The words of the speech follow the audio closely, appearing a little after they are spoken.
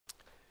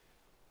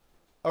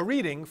A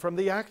reading from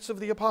the Acts of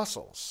the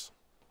Apostles.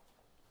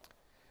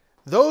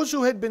 Those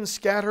who had been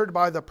scattered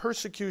by the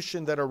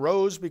persecution that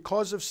arose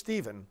because of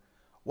Stephen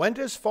went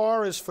as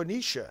far as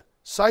Phoenicia,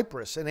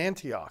 Cyprus, and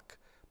Antioch,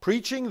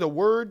 preaching the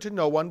word to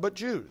no one but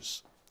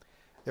Jews.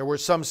 There were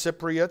some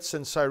Cypriots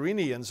and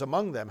Cyrenians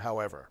among them,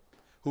 however,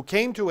 who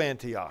came to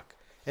Antioch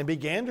and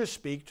began to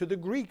speak to the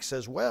Greeks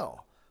as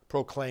well,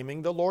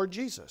 proclaiming the Lord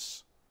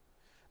Jesus.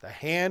 The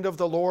hand of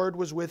the Lord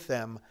was with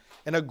them,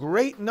 and a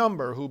great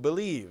number who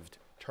believed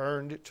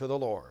turned to the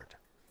Lord.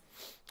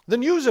 The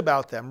news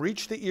about them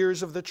reached the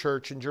ears of the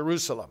church in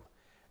Jerusalem,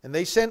 and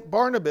they sent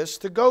Barnabas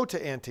to go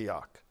to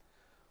Antioch.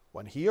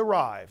 When he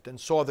arrived and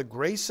saw the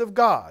grace of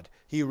God,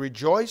 he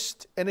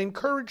rejoiced and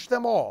encouraged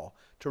them all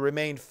to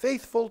remain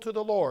faithful to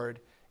the Lord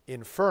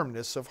in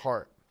firmness of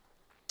heart.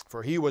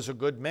 For he was a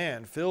good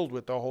man, filled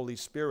with the Holy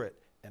Spirit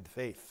and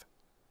faith.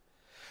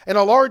 And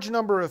a large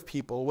number of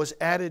people was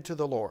added to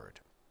the Lord.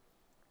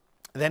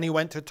 Then he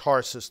went to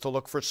Tarsus to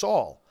look for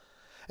Saul.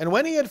 And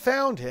when he had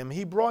found him,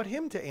 he brought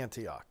him to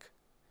Antioch.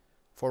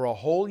 For a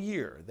whole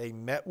year they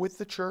met with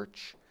the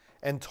church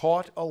and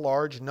taught a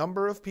large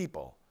number of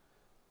people.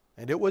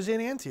 And it was in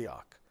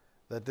Antioch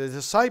that the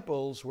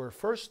disciples were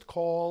first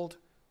called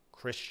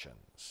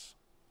Christians.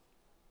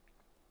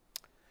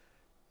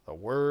 The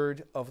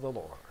word of the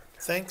Lord.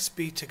 Thanks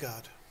be to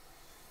God.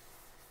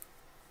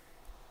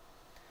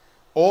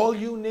 All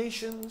you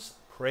nations,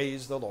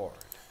 praise the Lord.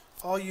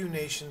 All you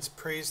nations,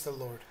 praise the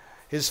Lord.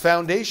 His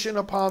foundation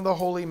upon the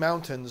holy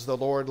mountains the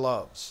Lord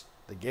loves.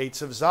 The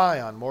gates of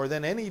Zion more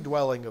than any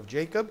dwelling of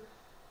Jacob.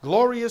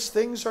 Glorious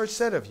things are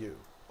said of you,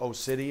 O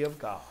city of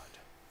God.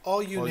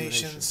 All you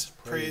nations,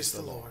 praise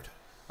the Lord.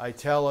 I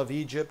tell of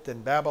Egypt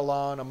and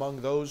Babylon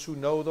among those who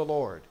know the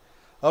Lord.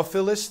 Of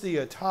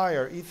Philistia,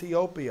 Tyre,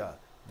 Ethiopia,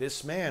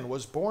 this man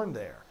was born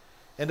there.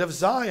 And of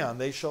Zion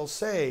they shall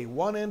say,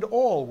 one and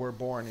all were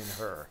born in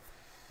her.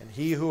 And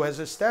he who has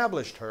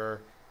established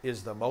her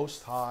is the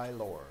Most High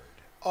Lord.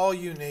 All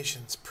you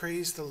nations,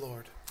 praise the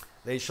Lord.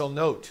 They shall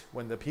note,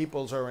 when the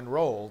peoples are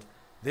enrolled,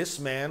 this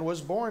man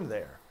was born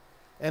there.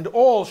 And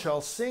all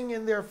shall sing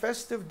in their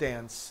festive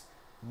dance,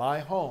 my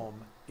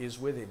home is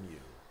within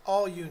you.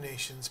 All you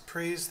nations,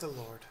 praise the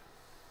Lord.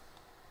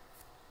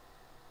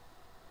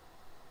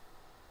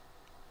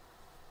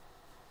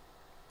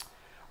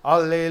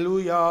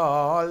 Alleluia,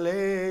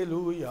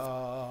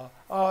 alleluia,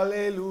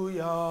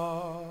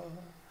 alleluia.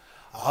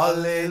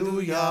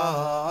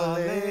 Alleluia,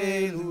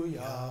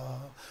 alleluia,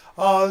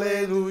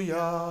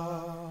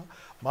 alleluia.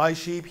 My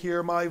sheep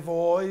hear my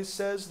voice,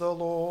 says the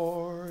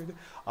Lord.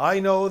 I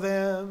know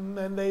them,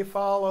 and they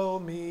follow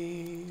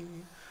me.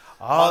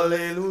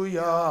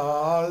 Alleluia,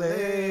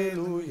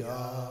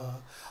 alleluia,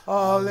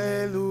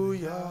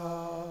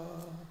 alleluia.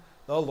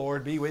 The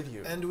Lord be with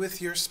you. And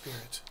with your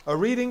spirit. A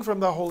reading from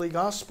the Holy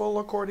Gospel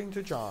according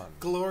to John.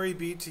 Glory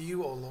be to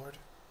you, O Lord.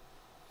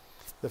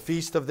 The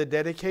feast of the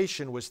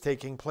dedication was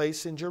taking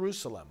place in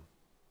Jerusalem.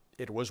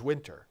 It was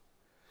winter.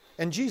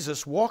 And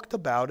Jesus walked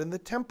about in the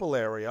temple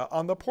area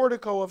on the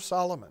portico of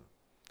Solomon.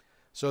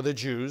 So the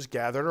Jews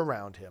gathered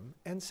around him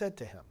and said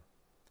to him,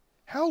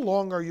 how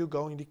long are you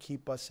going to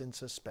keep us in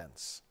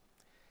suspense?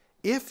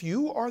 If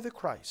you are the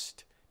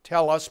Christ,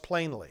 tell us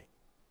plainly.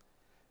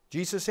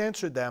 Jesus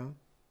answered them,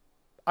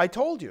 I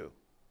told you,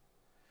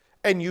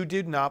 and you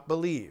did not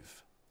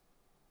believe.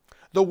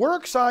 The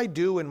works I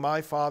do in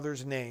my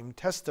Father's name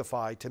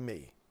testify to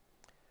me,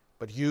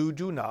 but you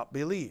do not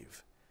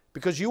believe,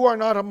 because you are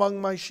not among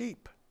my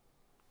sheep.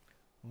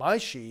 My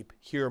sheep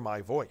hear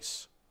my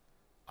voice.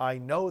 I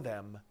know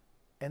them,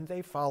 and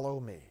they follow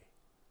me.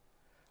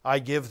 I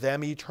give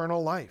them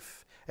eternal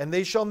life, and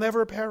they shall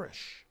never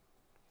perish.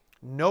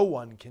 No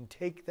one can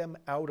take them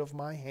out of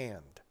my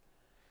hand.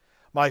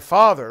 My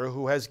Father,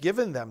 who has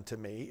given them to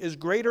me, is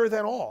greater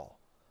than all,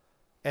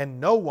 and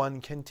no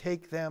one can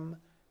take them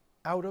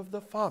out of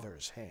the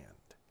Father's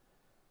hand.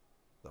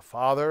 The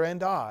Father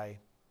and I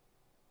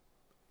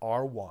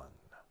are one.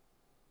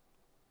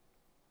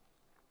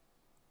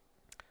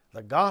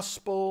 The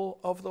Gospel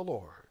of the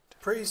Lord.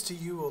 Praise to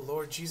you, O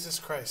Lord Jesus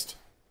Christ.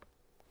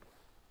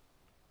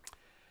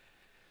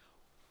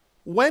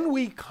 When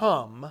we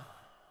come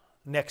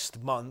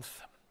next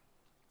month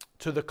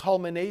to the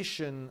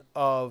culmination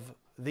of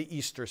the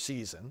Easter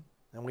season,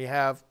 and we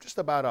have just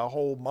about a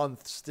whole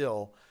month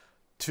still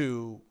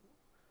to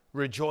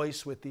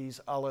rejoice with these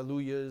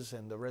Alleluias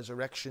and the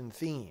resurrection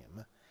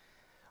theme,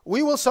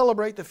 we will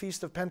celebrate the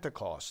Feast of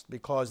Pentecost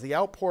because the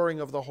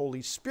outpouring of the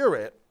Holy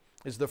Spirit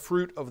is the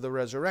fruit of the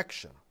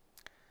resurrection.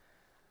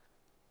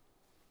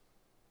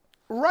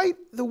 Right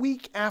the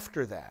week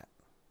after that,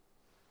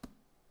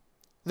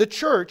 the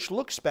church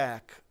looks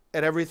back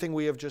at everything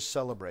we have just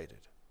celebrated.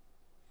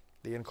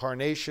 The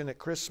incarnation at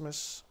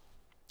Christmas,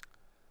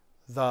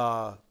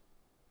 the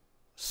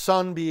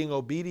Son being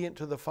obedient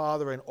to the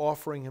Father and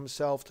offering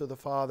himself to the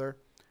Father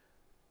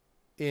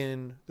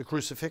in the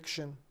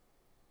crucifixion,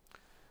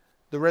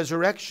 the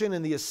resurrection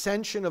and the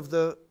ascension of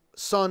the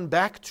Son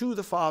back to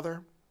the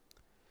Father,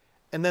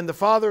 and then the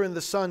Father and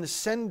the Son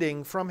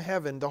sending from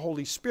heaven the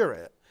Holy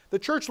Spirit. The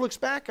church looks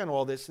back on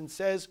all this and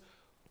says,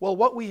 Well,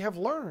 what we have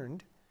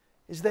learned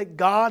is that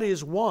God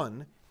is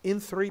one in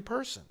three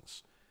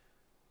persons.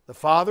 The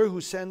Father who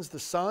sends the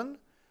Son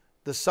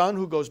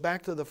who goes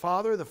back to the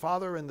Father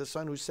and the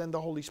Son who send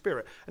the Holy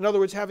Spirit. In other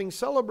words, having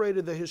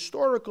celebrated the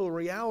historical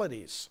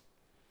realities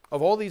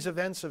of all these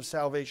events of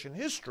salvation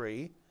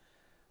history,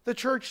 the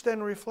church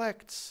then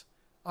reflects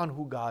on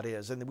who God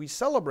is. And we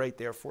celebrate,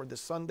 therefore, the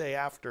Sunday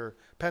after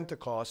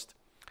Pentecost,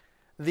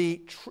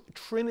 the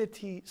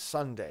Trinity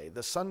Sunday,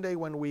 the Sunday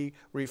when we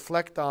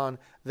reflect on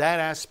that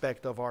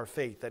aspect of our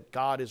faith, that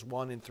God is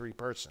one in three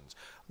persons.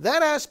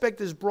 That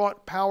aspect is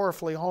brought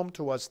powerfully home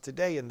to us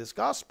today in this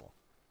gospel.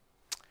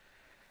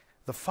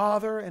 The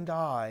Father and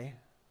I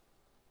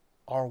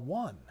are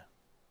one.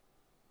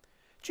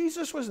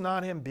 Jesus was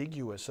not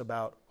ambiguous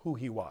about who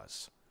he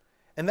was.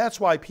 And that's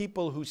why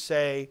people who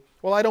say,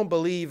 well, I don't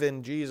believe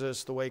in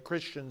Jesus the way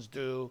Christians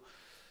do,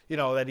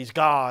 that he's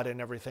God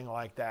and everything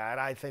like that.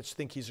 I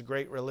think he's a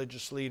great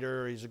religious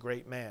leader, he's a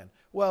great man.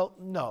 Well,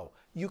 no,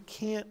 you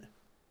can't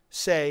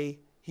say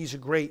he's a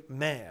great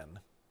man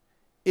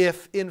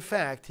if, in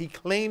fact, he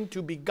claimed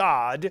to be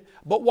God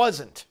but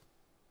wasn't.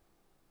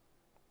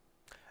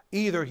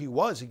 Either he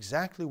was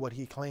exactly what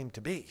he claimed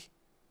to be,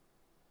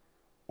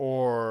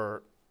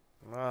 or,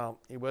 well,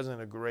 he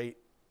wasn't a great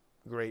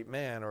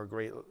man or a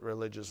great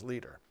religious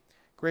leader.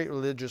 Great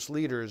religious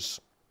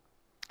leaders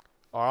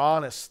are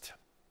honest,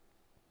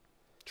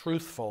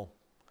 truthful,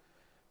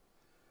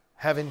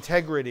 have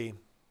integrity,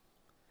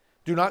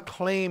 do not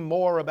claim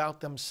more about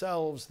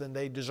themselves than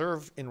they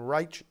deserve in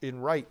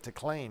right to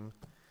claim.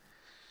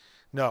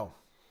 No,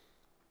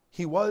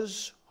 he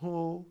was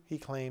who he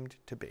claimed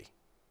to be.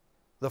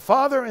 The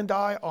Father and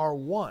I are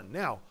one.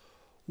 Now,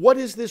 what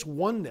is this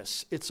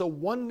oneness? It's a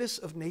oneness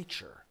of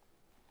nature.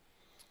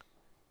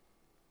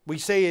 We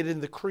say it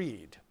in the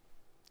Creed,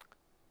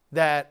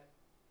 that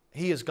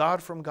he is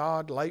God from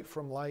God, light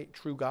from light,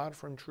 true God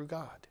from true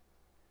God.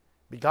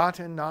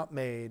 Begotten, not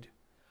made,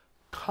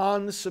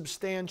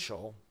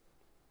 consubstantial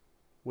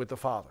with the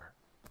Father.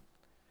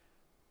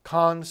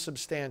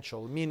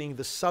 Consubstantial, meaning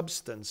the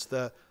substance,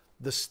 the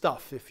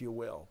stuff, if you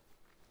will,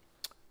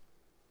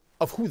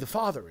 of who the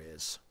Father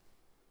is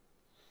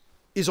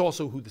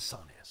also who the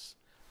Son is.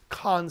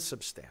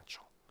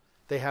 Consubstantial.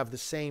 They have the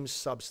same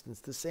substance,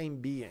 the same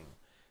being.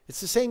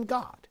 It's the same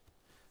God,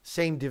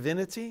 same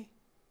divinity,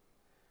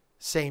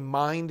 same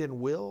mind and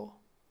will,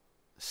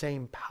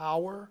 same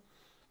power,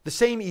 the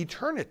same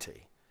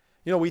eternity.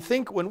 When we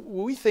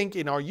think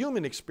in our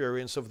human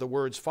experience of the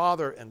words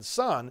Father and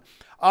Son,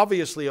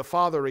 obviously a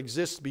father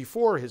exists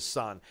before his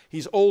son.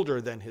 He's older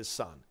than his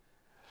son.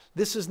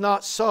 This is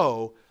not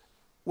so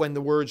when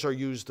the words are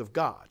used of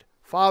God.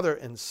 Father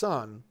and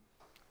Son,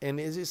 and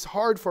it's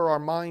hard for our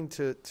mind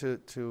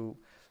to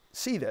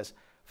see this.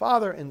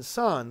 Father and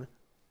Son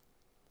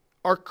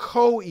are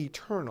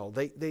co-eternal.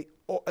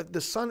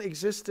 The Son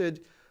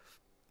existed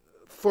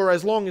for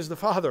as long as the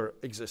Father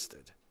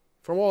existed,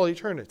 from all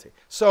eternity.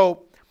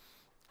 So,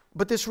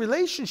 but this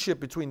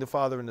relationship between the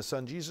Father and the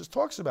Son, Jesus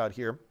talks about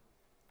here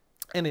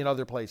and in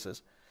other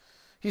places.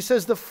 He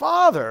says, the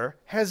Father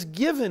has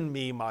given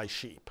me my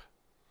sheep.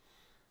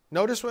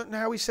 Notice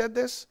how he said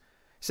this?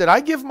 He said,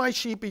 I give my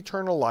sheep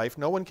eternal life.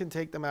 No one can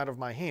take them out of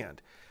my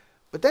hand.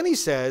 But then he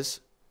says,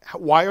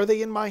 why are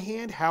they in my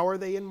hand? How are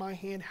they in my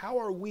hand? How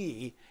are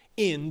we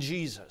in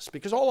Jesus?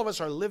 Because all of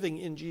us are living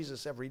in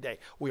Jesus every day.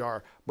 We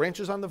are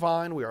branches on the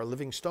vine. We are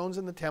living stones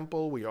in the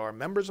temple. We are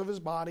members of his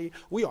body.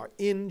 We are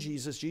in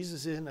Jesus.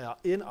 Jesus is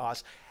in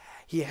us.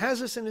 He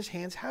has us in his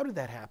hands. How did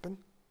that happen?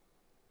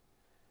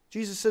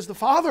 Jesus says, the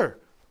Father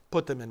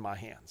put them in my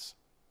hands.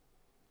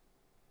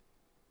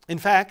 In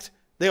fact,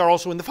 they are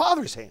also in the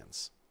Father's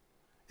hands.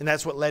 And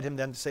that's what led him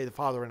then to say the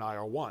Father and I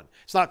are one.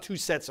 It's not two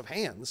sets of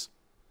hands.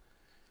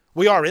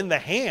 We are in the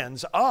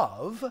hands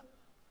of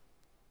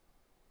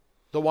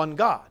the one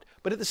God.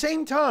 But at the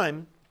same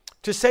time,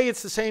 to say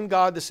it's the same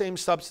God, the same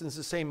substance,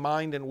 the same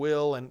mind and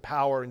will and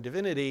power and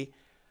divinity,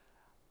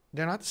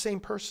 they're not the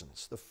same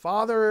persons. The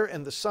Father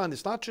and the Son,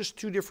 it's not just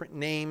two different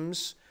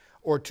names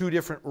or two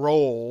different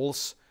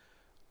roles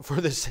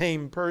for the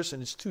same person.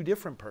 It's two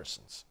different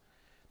persons.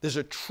 There's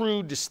a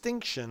true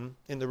distinction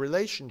in the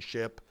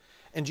relationship.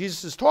 And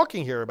Jesus is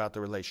talking here about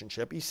the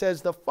relationship. He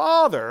says, the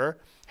Father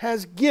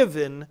has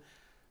given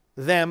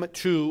them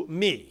to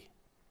me.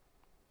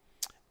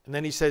 And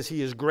then he says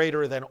he is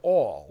greater than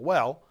all.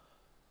 Well,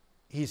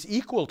 he's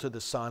equal to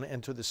the Son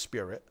and to the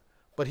Spirit,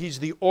 but he's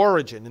the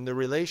origin in the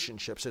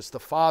relationships. It's the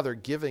Father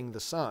giving the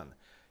Son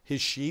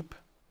his sheep.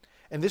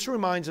 And this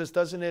reminds us,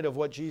 doesn't it, of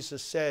what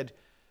Jesus said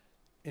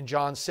in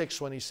John 6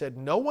 when he said,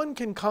 no one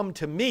can come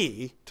to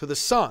me, to the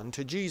Son,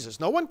 to Jesus.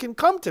 No one can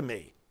come to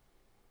me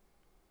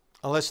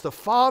unless the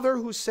Father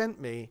who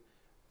sent me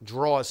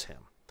draws him.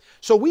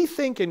 So we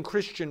think in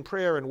Christian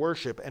prayer and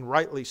worship, and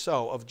rightly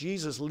so, of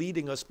Jesus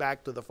leading us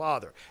back to the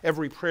Father.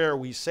 Every prayer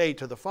we say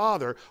to the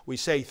Father, we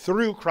say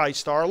through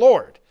Christ our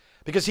Lord,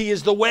 because he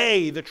is the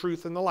way, the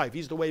truth, and the life.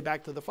 He's the way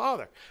back to the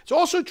Father. It's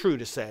also true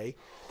to say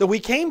that we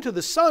came to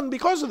the Son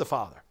because of the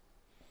Father.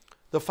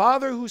 The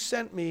Father who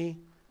sent me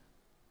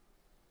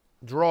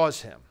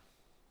draws him.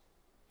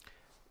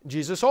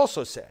 Jesus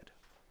also said,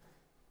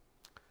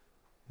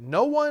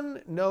 no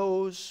one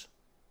knows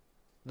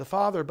the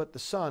Father but the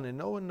Son, and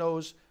no one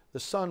knows the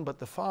Son but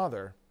the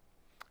Father,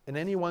 and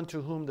anyone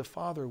to whom the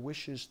Father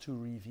wishes to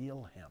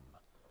reveal him.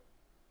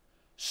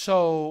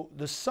 So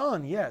the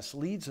Son, yes,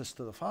 leads us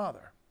to the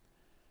Father.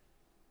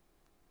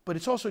 But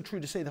it's also true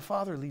to say the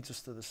Father leads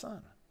us to the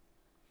Son.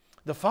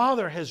 The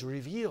Father has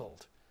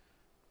revealed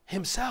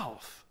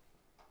himself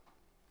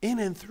in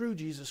and through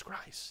Jesus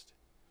Christ.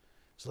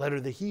 His letter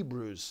to the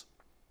Hebrews,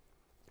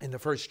 in the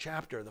first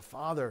chapter, the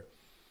Father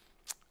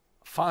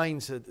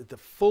finds the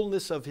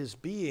fullness of his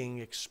being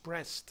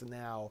expressed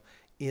now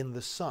in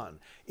the Son.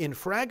 In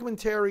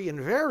fragmentary and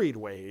varied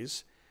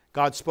ways,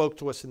 God spoke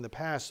to us in the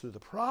past through the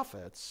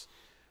prophets,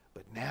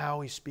 but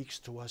now he speaks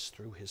to us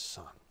through his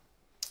Son.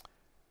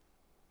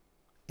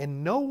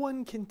 And no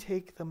one can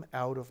take them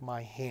out of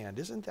my hand.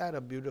 Isn't that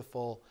a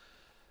beautiful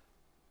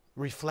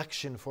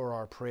reflection for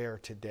our prayer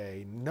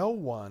today? No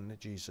one,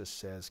 Jesus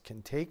says,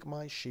 can take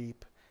my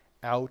sheep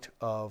out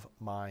of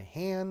my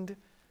hand.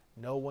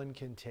 No one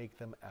can take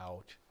them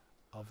out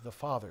of the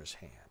Father's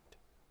hand.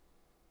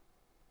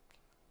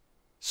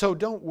 So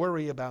don't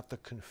worry about the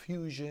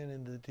confusion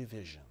and the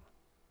division,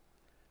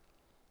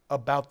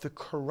 about the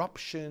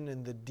corruption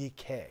and the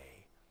decay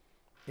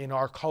in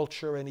our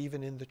culture and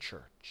even in the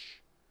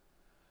church,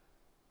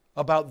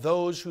 about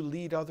those who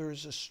lead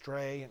others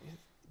astray.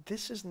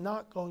 This is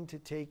not going to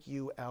take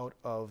you out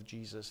of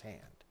Jesus'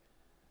 hand.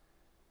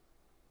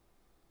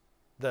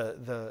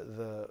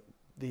 The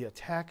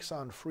attacks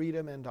on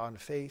freedom and on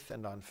faith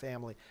and on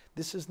family,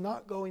 this is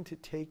not going to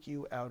take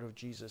you out of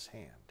Jesus'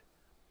 hand.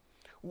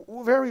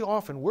 Very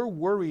often we're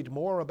worried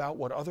more about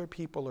what other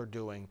people are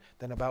doing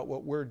than about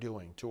what we're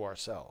doing to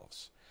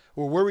ourselves.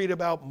 We're worried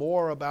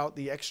more about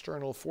the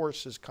external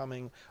forces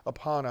coming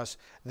upon us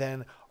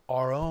than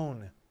our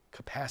own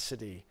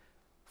capacity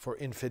for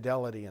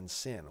infidelity and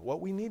sin. What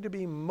we need to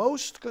be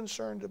most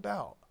concerned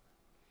about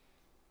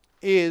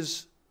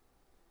is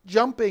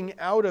jumping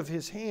out of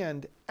his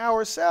hand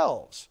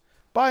ourselves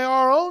by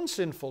our own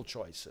sinful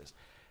choices.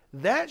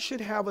 That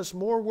should have us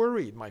more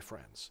worried, my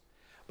friends.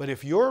 But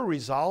if you're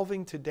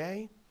resolving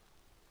today,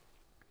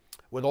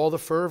 with all the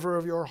fervor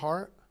of your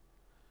heart,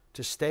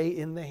 to stay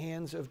in the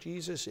hands of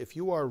Jesus, if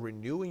you are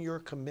renewing your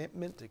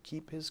commitment to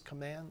keep his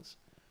commands,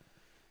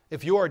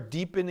 if you are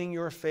deepening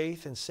your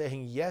faith and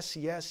saying yes,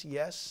 yes,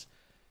 yes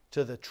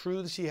to the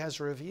truths he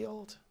has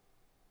revealed,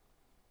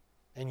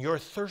 and you're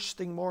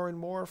thirsting more and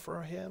more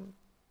for him,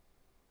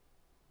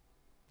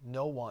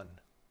 no one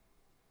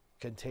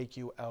can take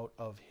you out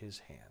of his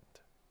hand.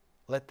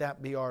 Let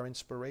that be our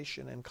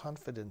inspiration and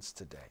confidence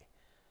today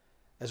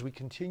as we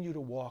continue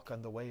to walk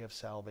on the way of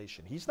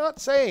salvation. He's not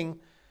saying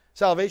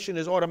salvation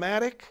is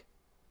automatic,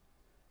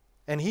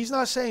 and he's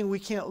not saying we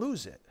can't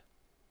lose it,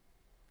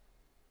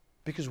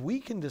 because we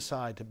can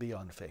decide to be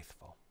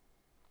unfaithful.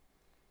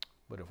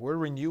 But if we're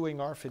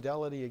renewing our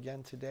fidelity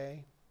again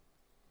today,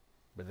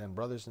 but then,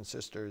 brothers and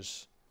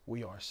sisters,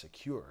 we are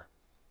secure,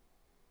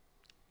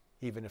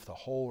 even if the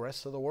whole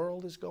rest of the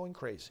world is going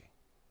crazy.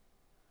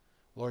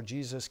 Lord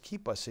Jesus,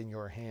 keep us in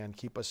your hand,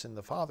 keep us in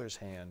the Father's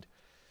hand.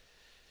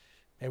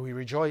 May we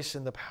rejoice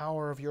in the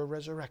power of your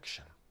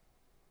resurrection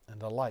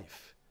and the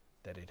life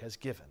that it has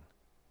given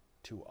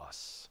to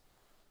us.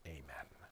 Amen.